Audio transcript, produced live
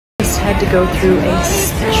just had to go through a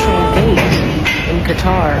special gate in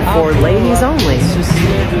Qatar for ladies only.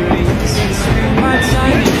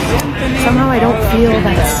 Somehow I don't feel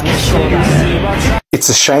that special about it. It's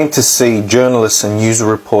a shame to see journalists and news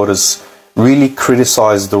reporters really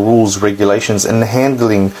criticize the rules, regulations and the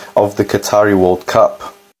handling of the Qatari World Cup.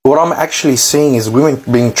 What I'm actually seeing is women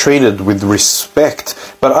being treated with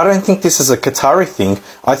respect, but I don't think this is a Qatari thing.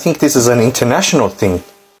 I think this is an international thing.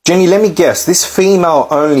 Jenny, let me guess, this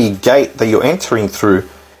female-only gate that you're entering through,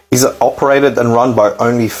 is it operated and run by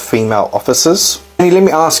only female officers? Jenny, let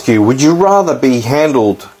me ask you, would you rather be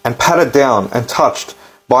handled and patted down and touched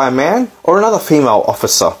by a man or another female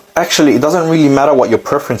officer? Actually, it doesn't really matter what your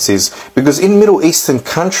preference is, because in Middle Eastern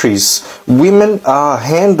countries, women are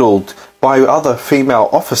handled by other female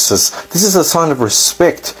officers. This is a sign of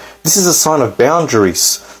respect. This is a sign of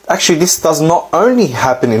boundaries. Actually, this does not only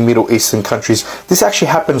happen in Middle Eastern countries, this actually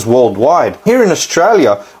happens worldwide. Here in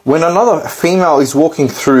Australia, when another female is walking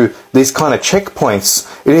through these kind of checkpoints,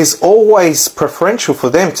 it is always preferential for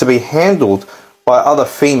them to be handled by other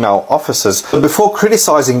female officers. But before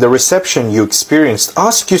criticizing the reception you experienced,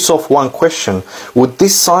 ask yourself one question: would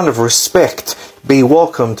this sign of respect be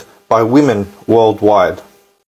welcomed by women worldwide?